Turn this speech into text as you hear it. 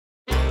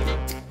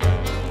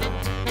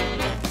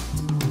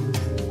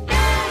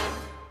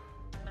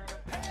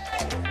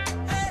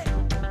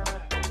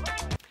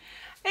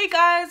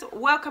guys,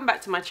 welcome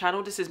back to my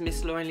channel. This is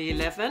Miss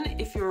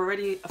Laurenly11. If you're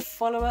already a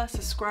follower,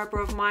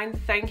 subscriber of mine,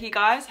 thank you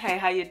guys. Hey,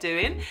 how you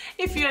doing?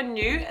 If you're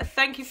new,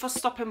 thank you for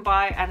stopping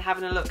by and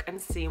having a look and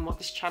seeing what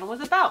this channel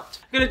is about.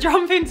 I'm gonna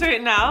jump into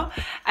it now.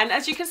 And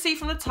as you can see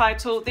from the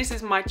title, this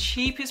is my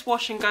cheapest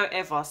wash and go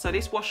ever. So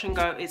this wash and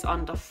go is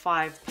under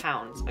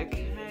 £5,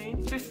 okay?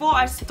 Before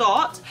I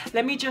start,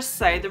 let me just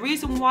say the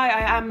reason why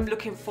I am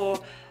looking for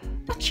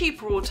a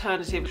cheaper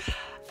alternative,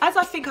 as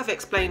I think I've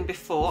explained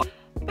before,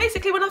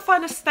 basically when I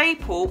find a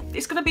staple,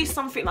 it's going to be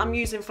something I'm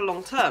using for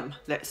long term,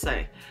 let's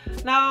say.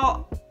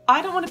 Now,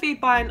 I don't want to be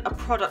buying a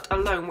product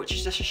alone, which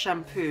is just a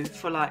shampoo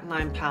for like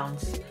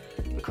 £9,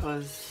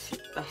 because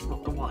that's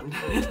not the one.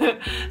 So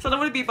I don't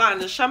want to be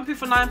buying a shampoo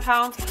for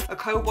 £9, a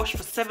co-wash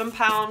for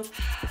 £7,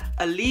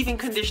 a leave-in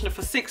conditioner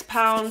for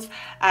 £6,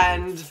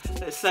 and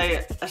let's say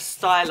a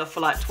styler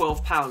for like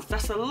 £12.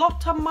 That's a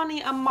lot of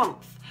money a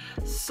month.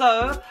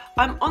 So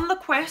I'm on the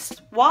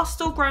quest, while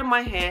still growing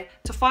my hair,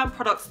 to find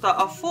products that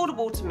are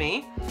affordable to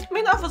me. I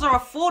mean, others are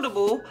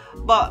affordable,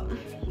 but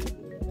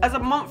as a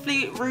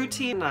monthly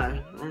routine,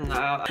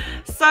 no.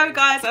 So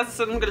guys, as I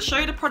said, I'm going to show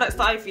you the products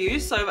that I've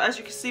used. So as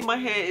you can see, my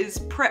hair is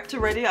prepped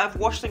already. I've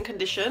washed and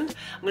conditioned.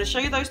 I'm going to show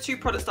you those two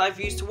products that I've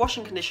used to wash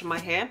and condition my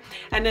hair.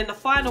 And then the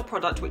final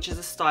product, which is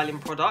a styling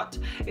product.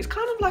 It's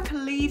kind of like a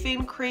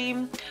leave-in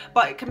cream,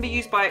 but it can be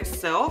used by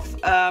itself.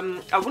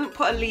 I wouldn't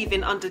put a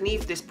leave-in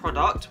underneath this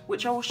product,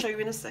 which I will show you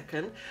in a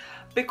second,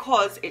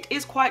 because it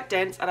is quite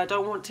dense and I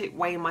don't want it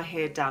weighing my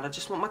hair down. I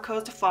just want my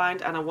curls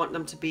defined and I want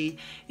them to be,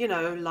 you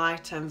know,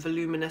 light and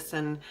voluminous,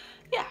 and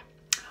yeah.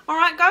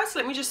 Alright guys, so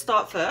let me just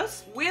start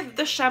first with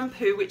the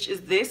shampoo, which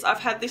is this. I've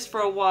had this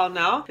for a while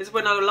now. This is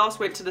when I last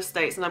went to the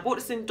States, and I bought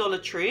this in Dollar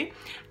Tree,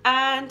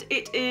 and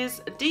it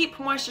is a deep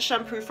moisture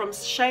shampoo from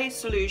Shea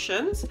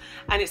Solutions,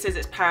 and it says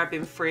it's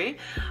paraben free.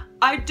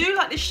 I do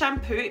like this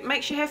shampoo. It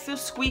makes your hair feel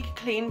squeaky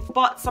clean,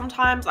 but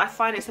sometimes I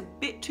find it's a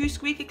bit too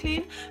squeaky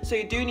clean, so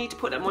you do need to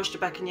put that moisture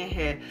back in your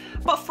hair.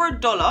 But for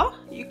 $1,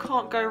 you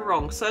can't go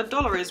wrong. So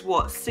 $1 is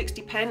what,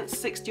 60 pence,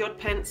 60 odd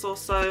pence or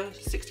so,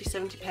 60,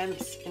 70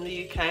 pence in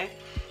the UK.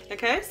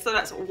 Okay, so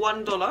that's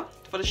 $1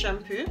 for the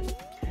shampoo.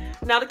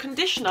 Now the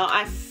conditioner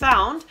I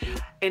found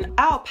in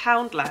our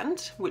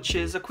Poundland, which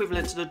is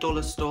equivalent to the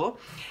dollar store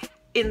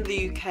in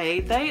the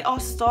UK, they are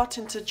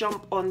starting to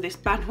jump on this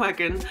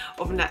bandwagon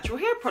of natural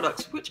hair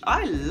products, which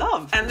I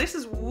love. And this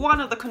is one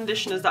of the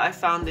conditioners that I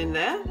found in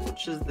there,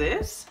 which is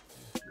this.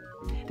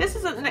 This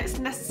isn't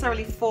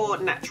necessarily for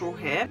natural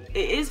hair.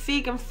 It is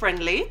vegan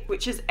friendly,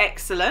 which is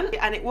excellent,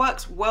 and it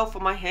works well for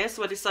my hair,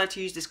 so I decided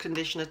to use this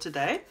conditioner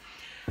today.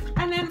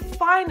 And then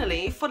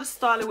finally, for the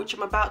styler, which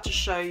I'm about to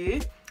show you,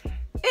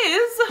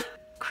 is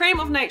Creme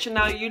of Nature.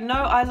 Now, you know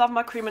I love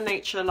my Creme of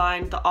Nature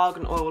line, the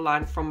Argan oil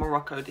line from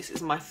Morocco. This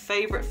is my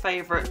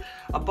favorite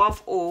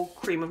above all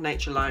Creme of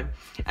Nature line.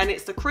 And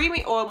it's the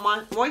creamy oil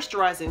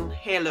moisturizing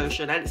hair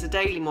lotion, and it's a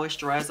daily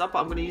moisturizer, but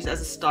I'm going to use it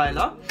as a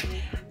styler.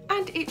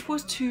 And it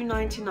was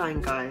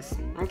 £2.99, guys.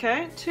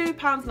 Okay,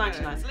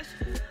 £2.99.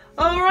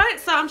 Alright,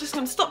 so I'm just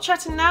going to stop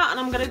chatting now and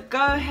I'm going to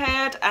go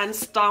ahead and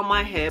style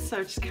my hair.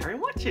 So just carry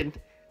on watching.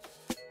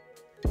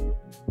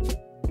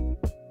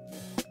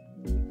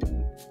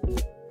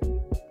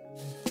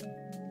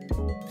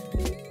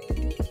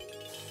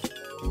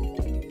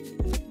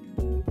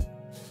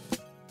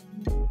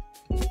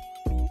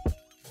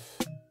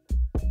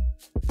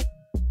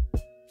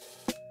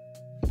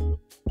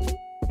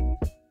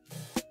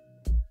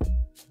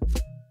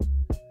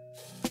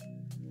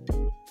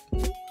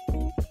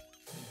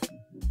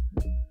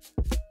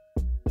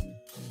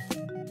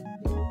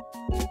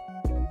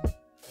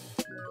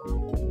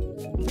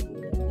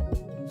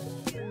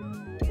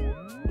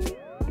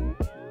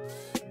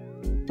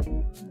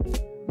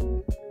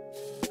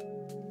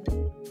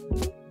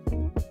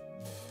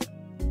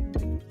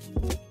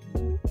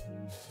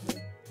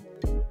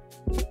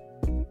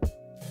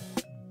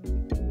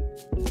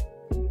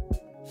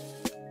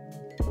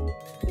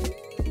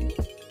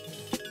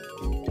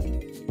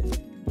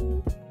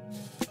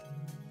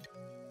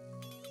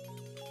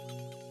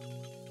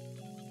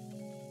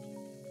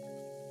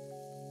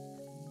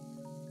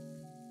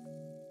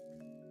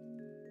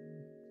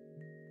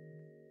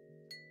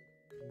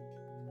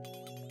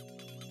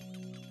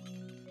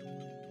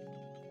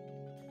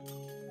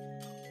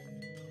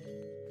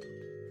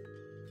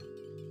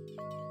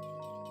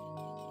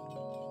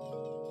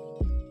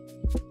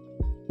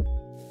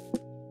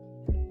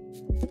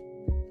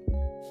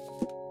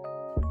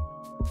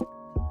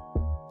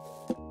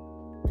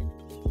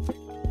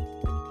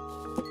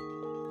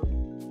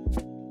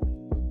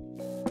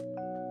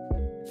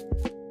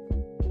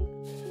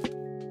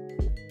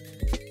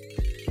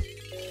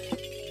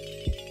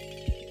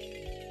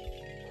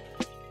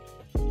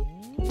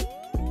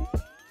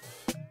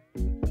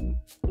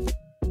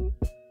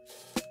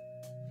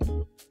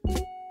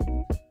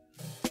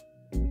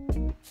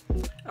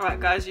 Alright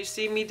guys, you've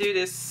seen me do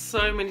this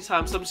so many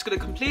times, so I'm just going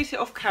to complete it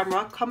off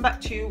camera, come back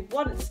to you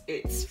once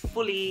it's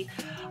fully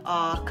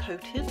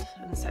coated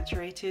and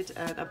saturated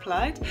and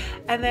applied,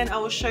 and then I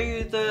will show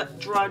you the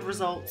dried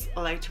results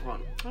later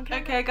on.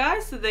 Okay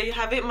guys, so there you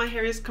have it. My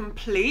hair is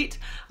complete.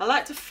 I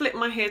like to flip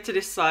my hair to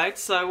this side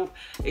so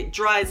it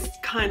dries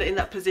kind of in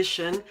that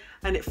position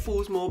and it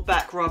falls more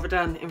back rather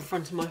than in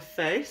front of my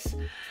face.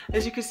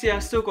 As you can see,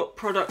 I've still got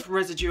product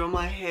residue on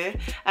my hair,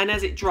 and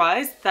as it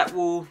dries that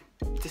will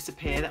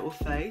disappear, that will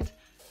fade.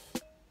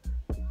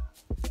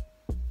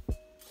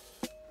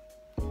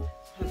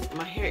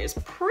 My hair is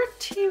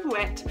pretty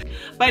wet.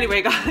 But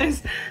anyway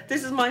guys,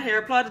 this is my hair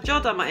applied, I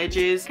gelled down my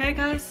edges. Okay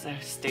guys, so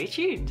stay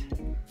tuned.